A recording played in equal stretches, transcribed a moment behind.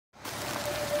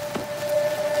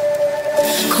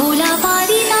खोला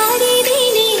पारी तारी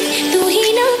देने तू ही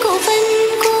ना कोपन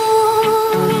को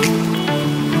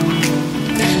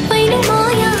पैन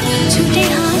माया छुटे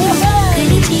हाथ कर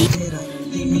जी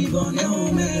तिमी बन्यौ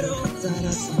मेरो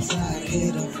सारा संसार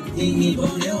हेरो तिमी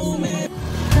बन्यौ मेरो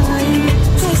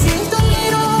जैसे तुम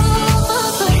मेरो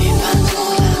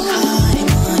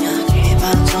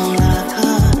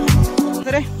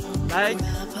लाइक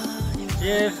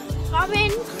शेयर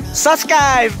कमेन्ट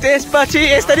सब्स्क्राइब त्यसपछि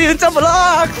यसरी हुन्छ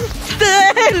ब्लग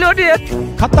लोडियो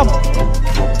खत्तम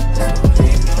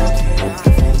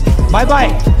bye bye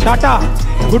tata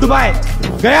good bye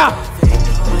गया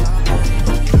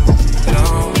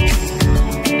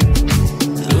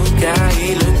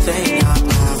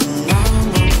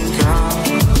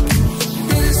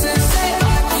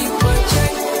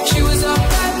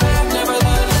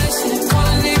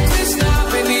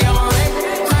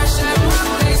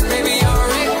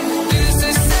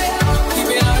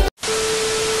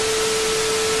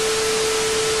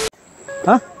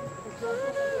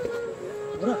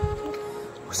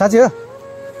साँच्ची हो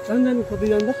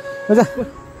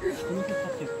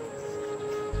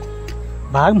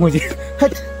भाग मुझे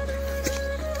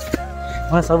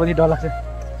मलाई सबैले डर लाग्छ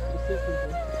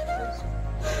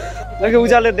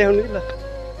उजाले देखाउनु ल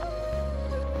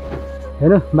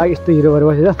हेर्नु बाइक यस्तो हिरो भएर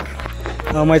बसेछ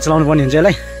मैले चलाउनु पर्ने हुन्छ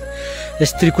यसलाई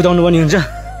यसरी कुदाउनु पर्ने हुन्छ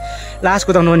लास्ट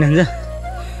कुदाउनु पर्ने हुन्छ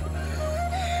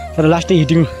तर लास्टै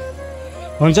हिटिङ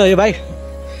हुन्छ यो बाइक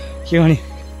के भने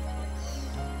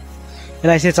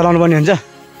यसलाई यसरी चलाउनु पर्ने हुन्छ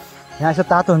यहाँ यसो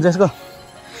तातो हुन्छ यसको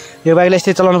यो बाइकलाई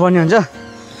यसरी चलाउनु पर्ने हुन्छ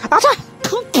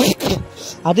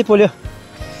हातै पोल्यो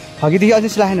अघिदेखि अझै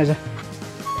सिलाएन रहेछ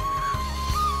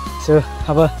सो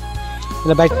अब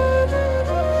यसलाई बाइक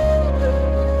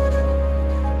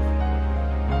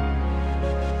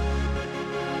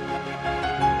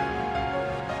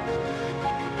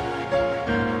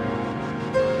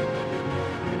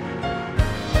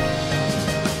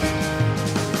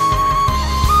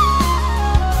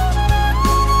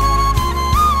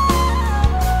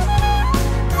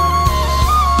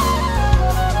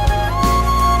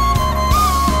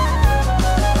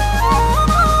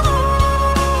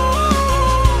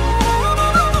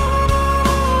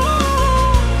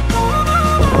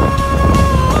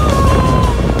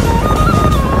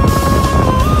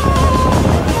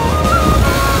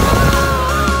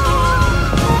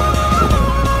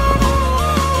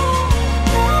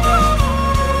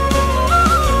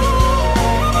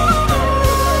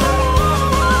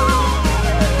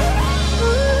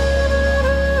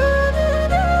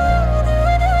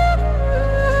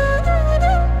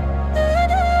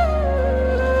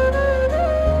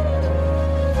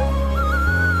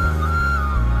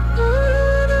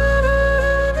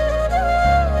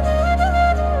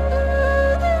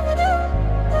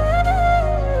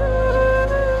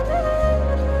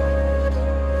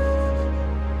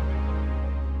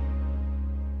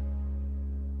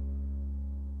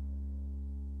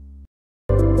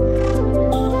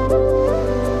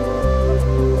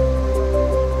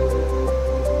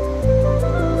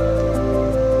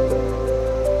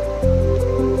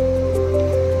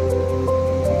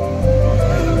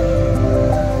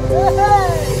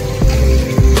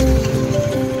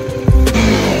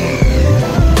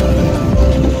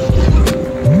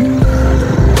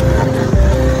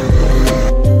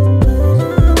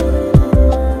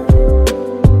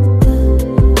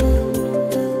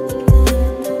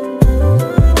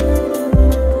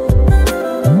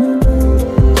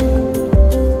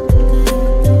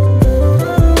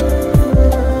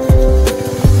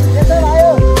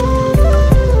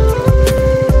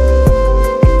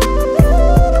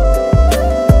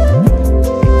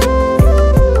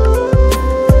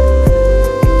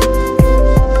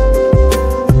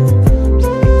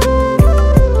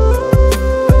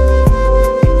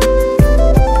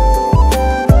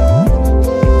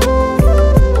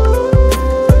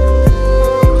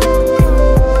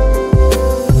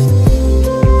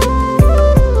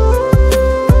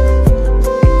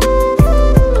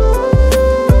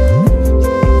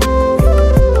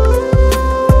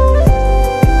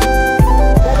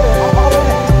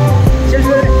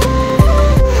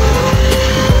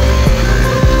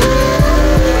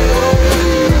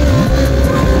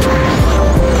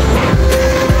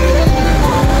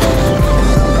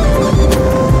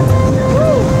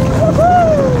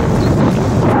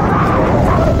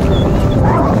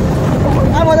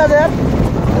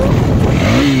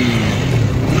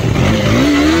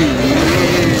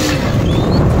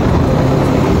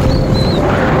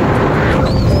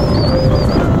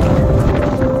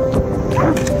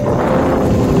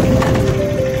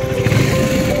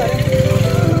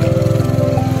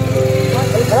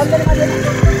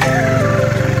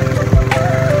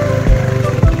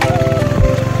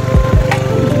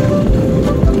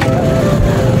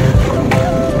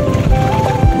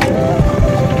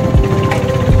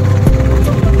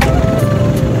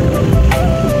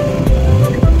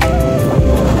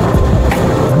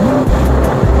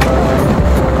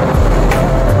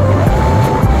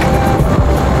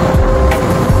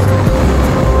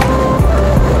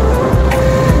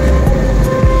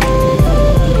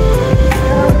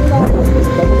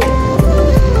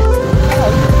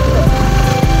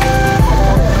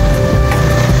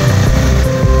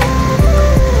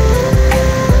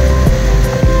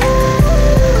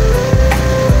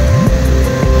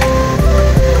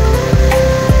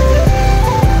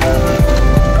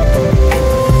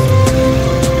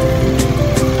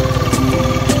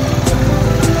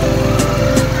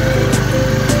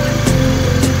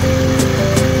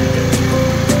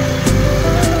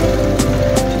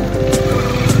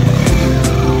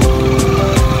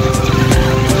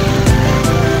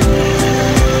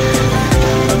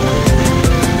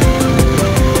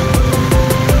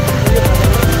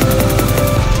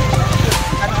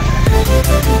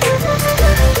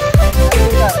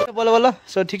ल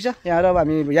सो ठिक छ यहाँ अब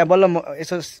हामी यहाँ बल्ल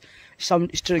यसो सम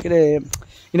के अरे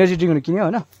इनर्जी ड्रिङ्कहरू किन्यो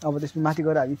होइन अब त्यसपछि माथि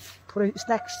गएर हामी थोरै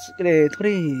स्न्याक्स के अरे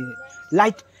थोरै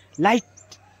लाइट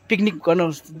पिकनिक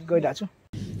गर्न गइरहेको छु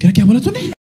क्या बोला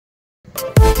तूने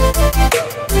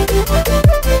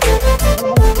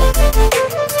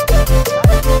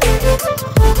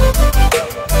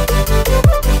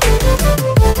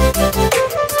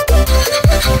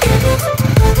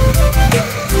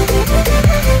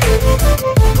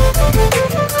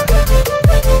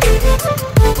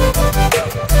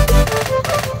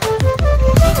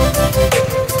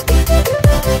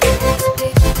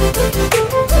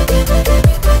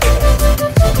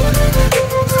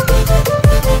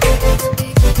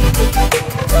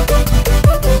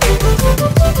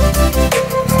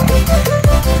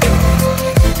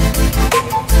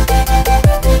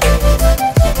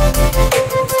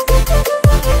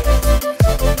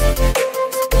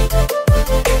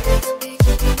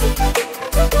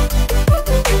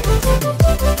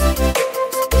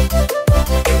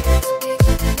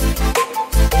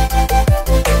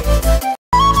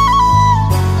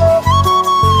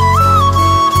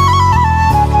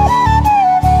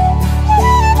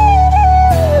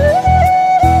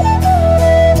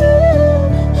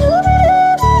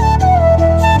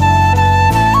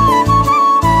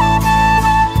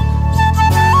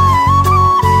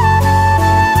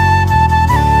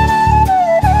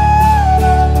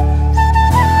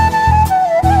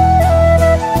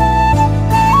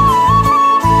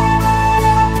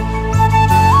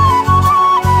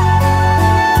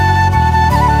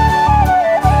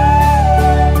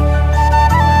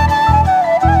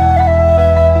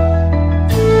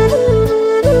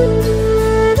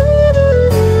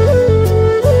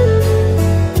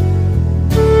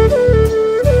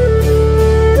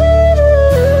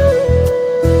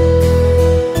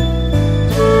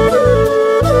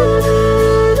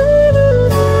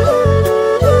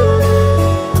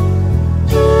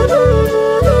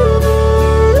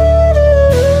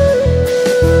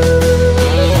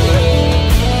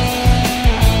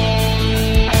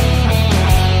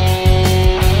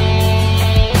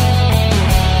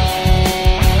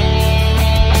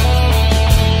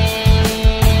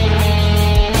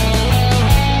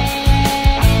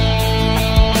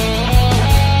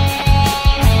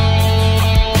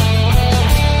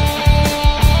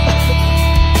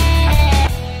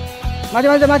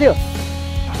माथि हो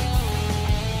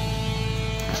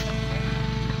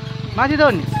माथि त हो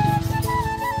नि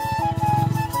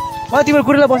तिम्रो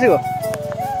कुरोलाई बसेको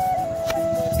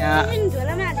यहाँ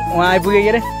उहाँ आइपुग्यो के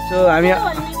अरे सो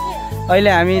अहिले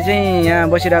हामी चाहिँ यहाँ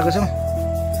बसिरहेको छौँ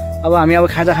अब हामी अब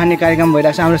खाजा खाने कार्यक्रम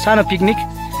भइरहेको छ हाम्रो सानो पिकनिक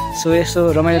सो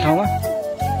यसो रमाइलो ठाउँमा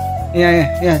यहाँ यता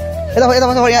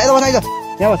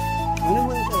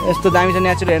यस्तो दामी छ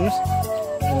नेचुरल हेर्नुहोस्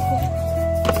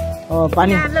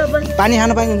पानी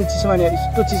खान पाइन्छ चिसो पानी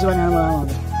यस्तो चिसो पानी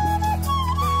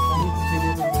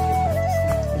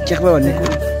भन्ने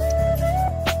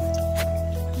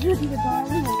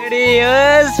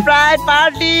Sprite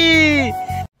party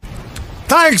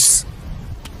thanks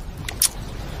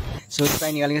so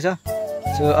Sprite निकालेको छ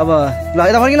सो अब ल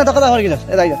यता फर्किन त कता फर्किन्छ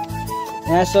यता यहाँ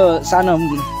यसो सानो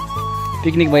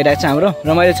पिकनिक भइरहेको छ हाम्रो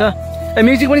रमाइलो छ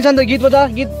म्युजिक पनि छ नि त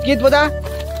गीत बजा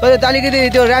अलिकति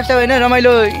त्यो ऱ्याप छ होइन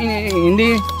रमाइलो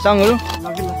हिन्दी सङहरू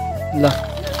ल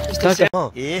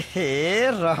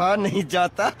रहा नहीं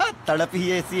जाता तड़प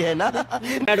ही ऐसी है ना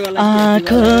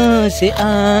आँखों से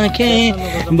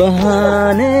आँखें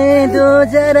बहाने दो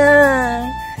जरा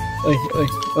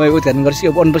ओइ उद्घाटन गर्छु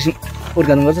यो अनपछि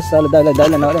उद्घाटन गर्छ साल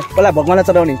दाइलाई नगरे पहिला भगवानलाई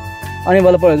चढाउने अनि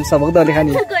बल्ल पढ्यो भक्तहरूले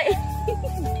खाने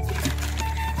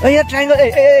यहाँ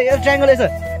ट्राइङ्गल यसो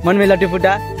मनमै लट्टे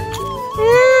फुट्टा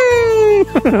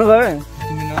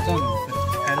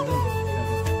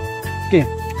के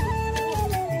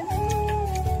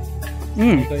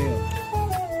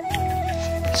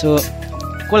सो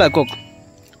कोला कोक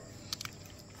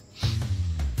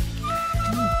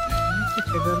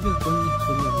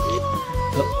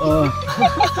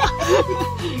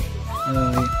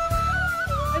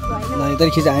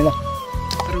खिचाएँ ल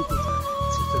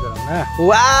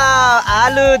वाउ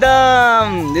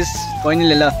आलुदम दिस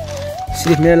बहिनीले ल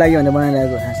सिर्फ मेरो लागि भनेर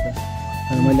बनाइरहेको खास त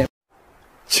मैले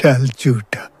चल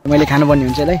झुटा मैले खानुपर्ने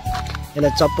हुन्छ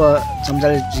यसलाई चप्प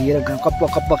चम्चाले झिकेर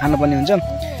कप्प खानुपर्ने हुन्छ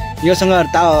योसँग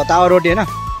तावा रोटी होइन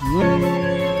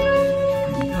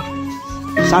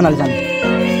सानो ल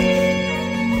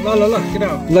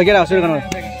केटा सुरु गर्नु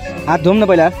हात धुम न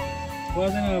पहिला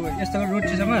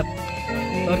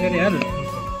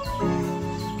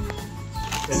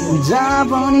जहाँ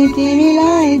पनि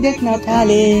तिमीलाई देख्न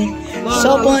थाले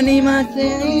सपनीमा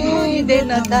चाहिँ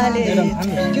देख्न थाले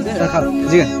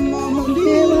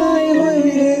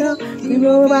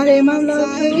तिम्रो बारेमा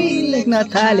लेख्न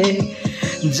थाले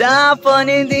जहाँ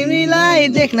पनि तिमीलाई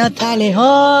देख्न थाले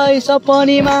है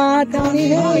सपनीमा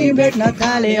तिमीलाई भेट्न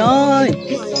थाले है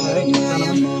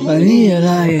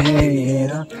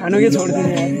खानु के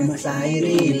छोड्दिने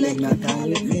सायरी लेख्न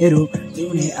थाले मेरो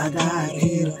जिउने आधार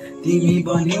हेर तिमी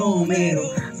बन्यौ मेरो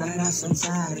सारा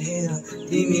संसार हेर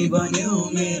तिमी बन्यौ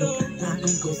मेरो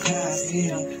आँगनको खास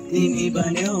हेर तिमी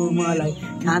बन्यौ मलाई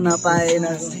खान पाएन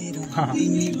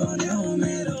तिमी बन्यौ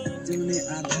मेरो जिउने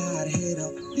आधार हेर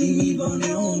तिमी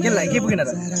बन्यौ के पुगेन र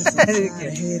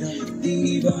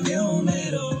तिमी बन्यौ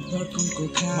मेरो आँगनको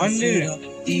खास हेर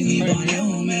तिमी बन्यौ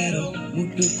मेरो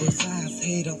मुटुको सास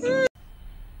हेर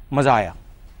मजा आया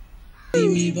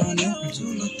तिमी बन्यौ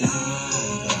ठुलो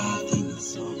तारा दिन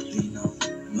सक्दिन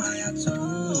माया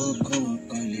चोखो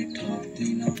कहिले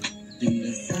ठग्दिन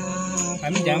तिम्रो साथ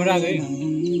हामी झ्यामरा गए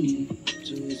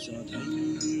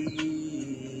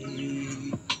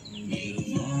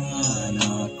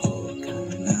मनको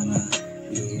कान्दामा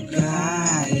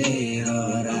लुकाएर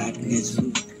राख्नेछु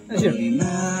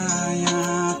माया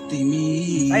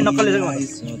तिमीलाई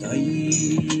सधैँ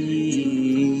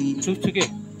चुपचुके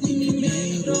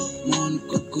मेरो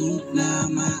मनको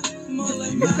कुनामा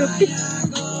मलाई माया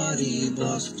गरी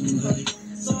बस्नु है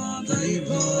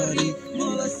सधैँभरि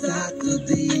मलाई साथ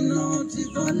दिन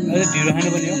जीवन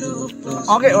मेरो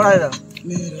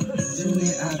जुने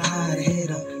आधार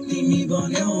हेर तिमी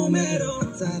बन्यौ मेरो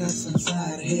सारा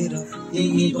संसार हेर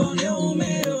तिमी बन्यौ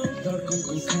मेरो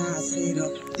धड्कनको खास हेर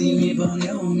तिमी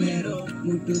बन्यौ मेरो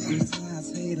मुटुको सास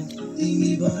हेर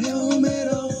तिमी बन्यौ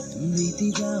मेरो बिति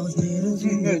जाओस् मेरो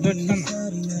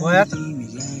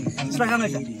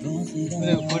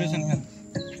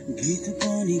गीत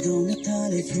पनि गाउन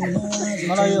थाले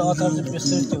मलाई यो अचार चाहिँ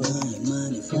बेस्ट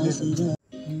थियो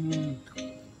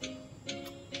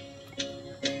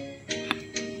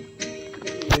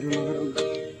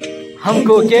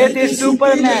हमको कहते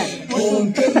सुपरमैन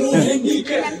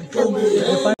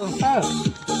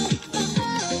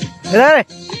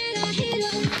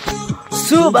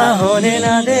सुबह होने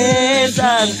ना दे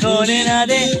साथ खोने ना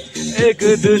दे एक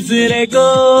दूसरे को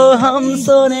हम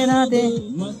सोने ना they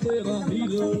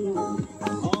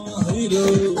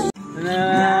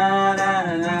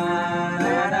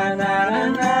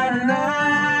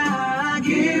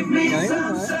Give me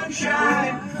some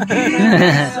sunshine,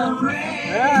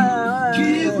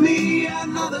 give me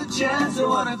another chance. I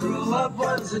wanna grow up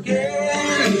once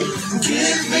again.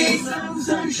 Give me some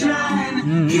sunshine,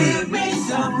 give me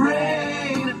some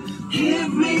rain.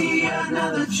 Give me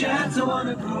another chance. I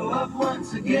wanna grow up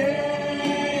once again.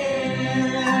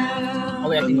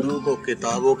 गुरु को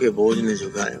किताबों के बोझ ने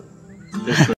झुकाया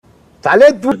साले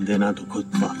तू देना तो खुद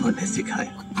पापा ने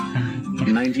सिखाया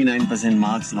 99%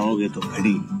 मार्क्स लाओगे तो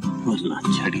घड़ी वरना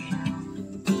छड़ी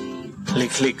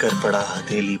लिख लिख कर पढ़ा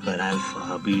हथेली पर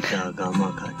अल्फा बीटा गामा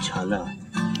का छाला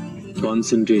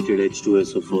कॉन्सेंट्रेटेड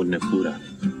H2SO4 ने पूरा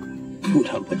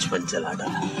बचपन चला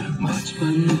डाला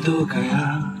बचपन तो गया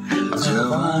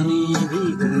जवानी भी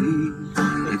गई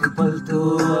एक पल तो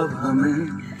अब हमें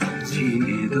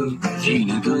जीने दो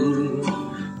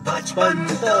बचपन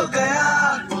तो गया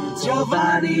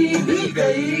जवानी भी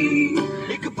गई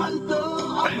एक पल तो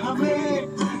अब हमें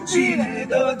जीने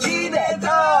दो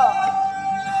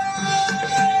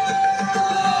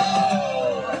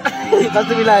बस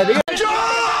मिलाए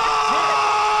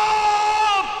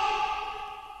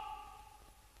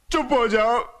चुप हो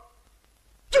जाओ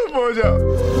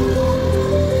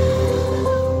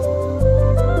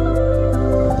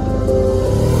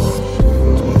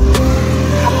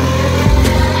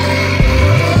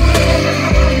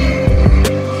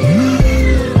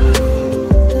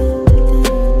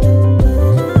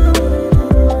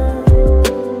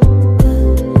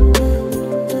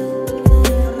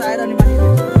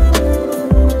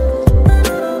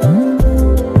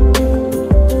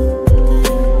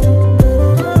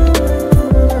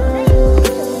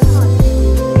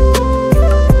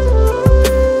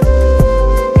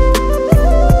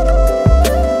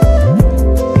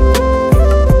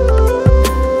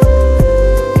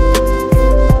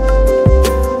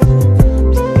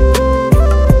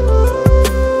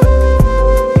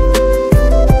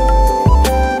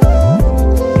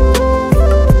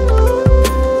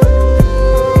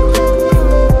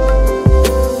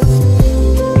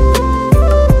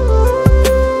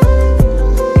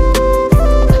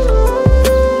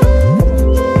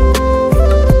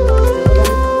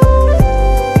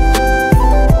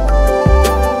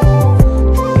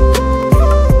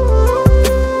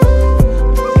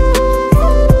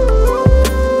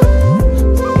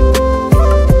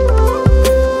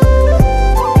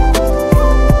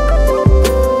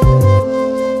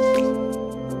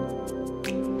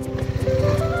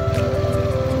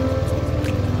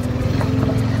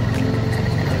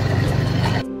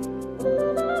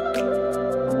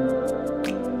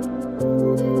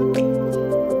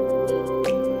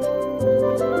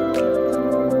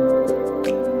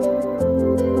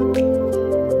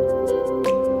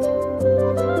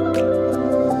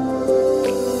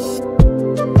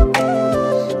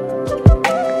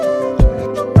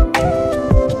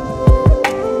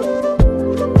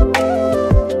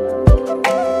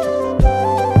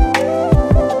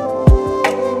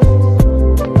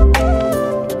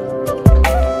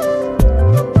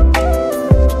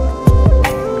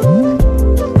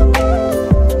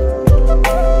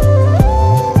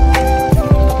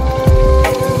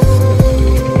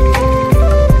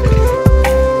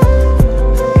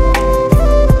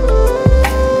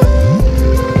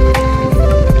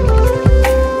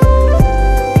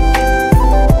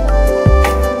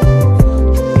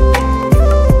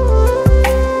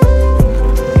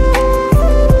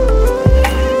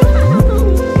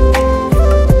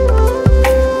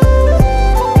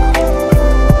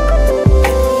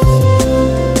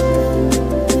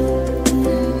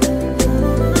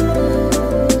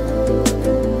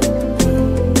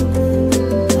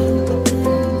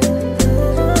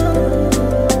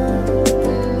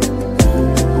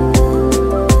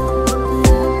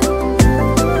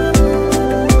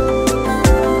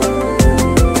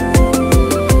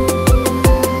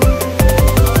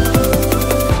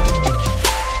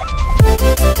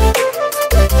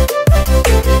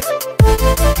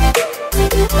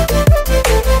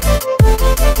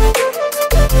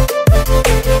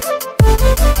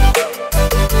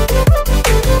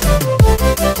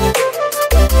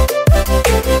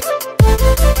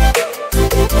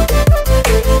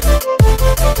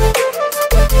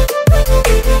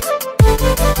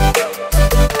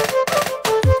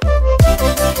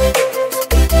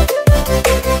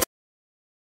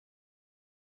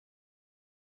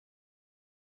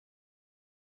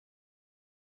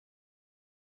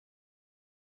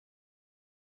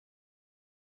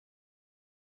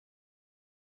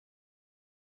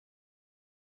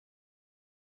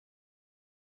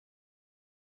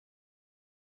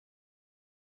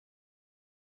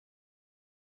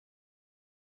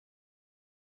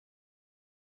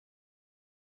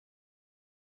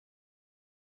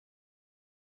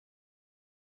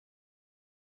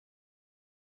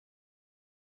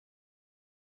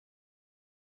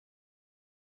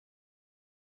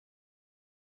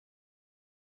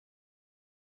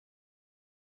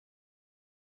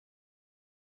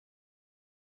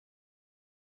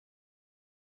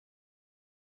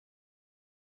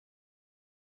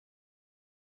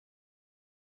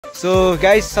सो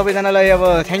गाइस सबैजनालाई अब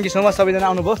थ्याङ्क यू सो मच सबैजना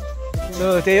आउनुभयो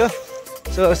सो त्यही हो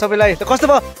सो सबैलाई कस्तो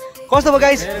भयो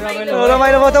गाइस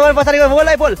रमाइलो भयो तपाईँ पछाडि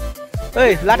बोल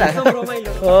ओइ लाटा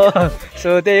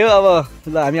सो त्यही हो अब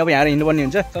ल हामी अब यहाँ हिँड्नुपर्ने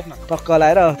हुन्छ टक्क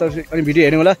लाएर अनि भिडियो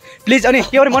हेर्नु होला प्लिज अनि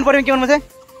के गर्नु मन पर्यो के गर्नु पर्छ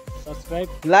सब्स्क्राइब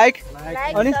लाइक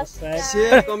अनि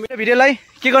शेयर कमेन्ट भिडियोलाई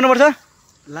के गर्नुपर्छ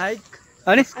लाइक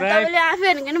अनि तपाईले आफै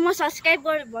हेर्नु म सब्स्क्राइब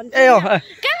गर भन्छु ए हो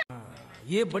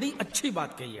ये बड़ी अच्छी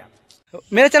बात कही आप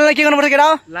मेरो च्यानललाई के गर्नुपर्छ केटा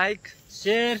लाइक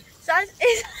शेयर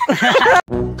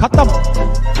खत्म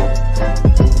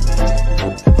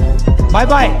bye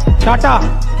bye tata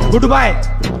good bye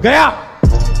गया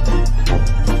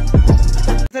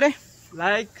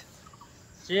लाइक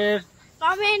शेयर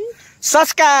कमेन्ट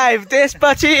सब्स्क्राइब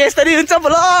त्यसपछि यसरी हुन्छ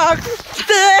ब्लग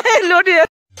लोडी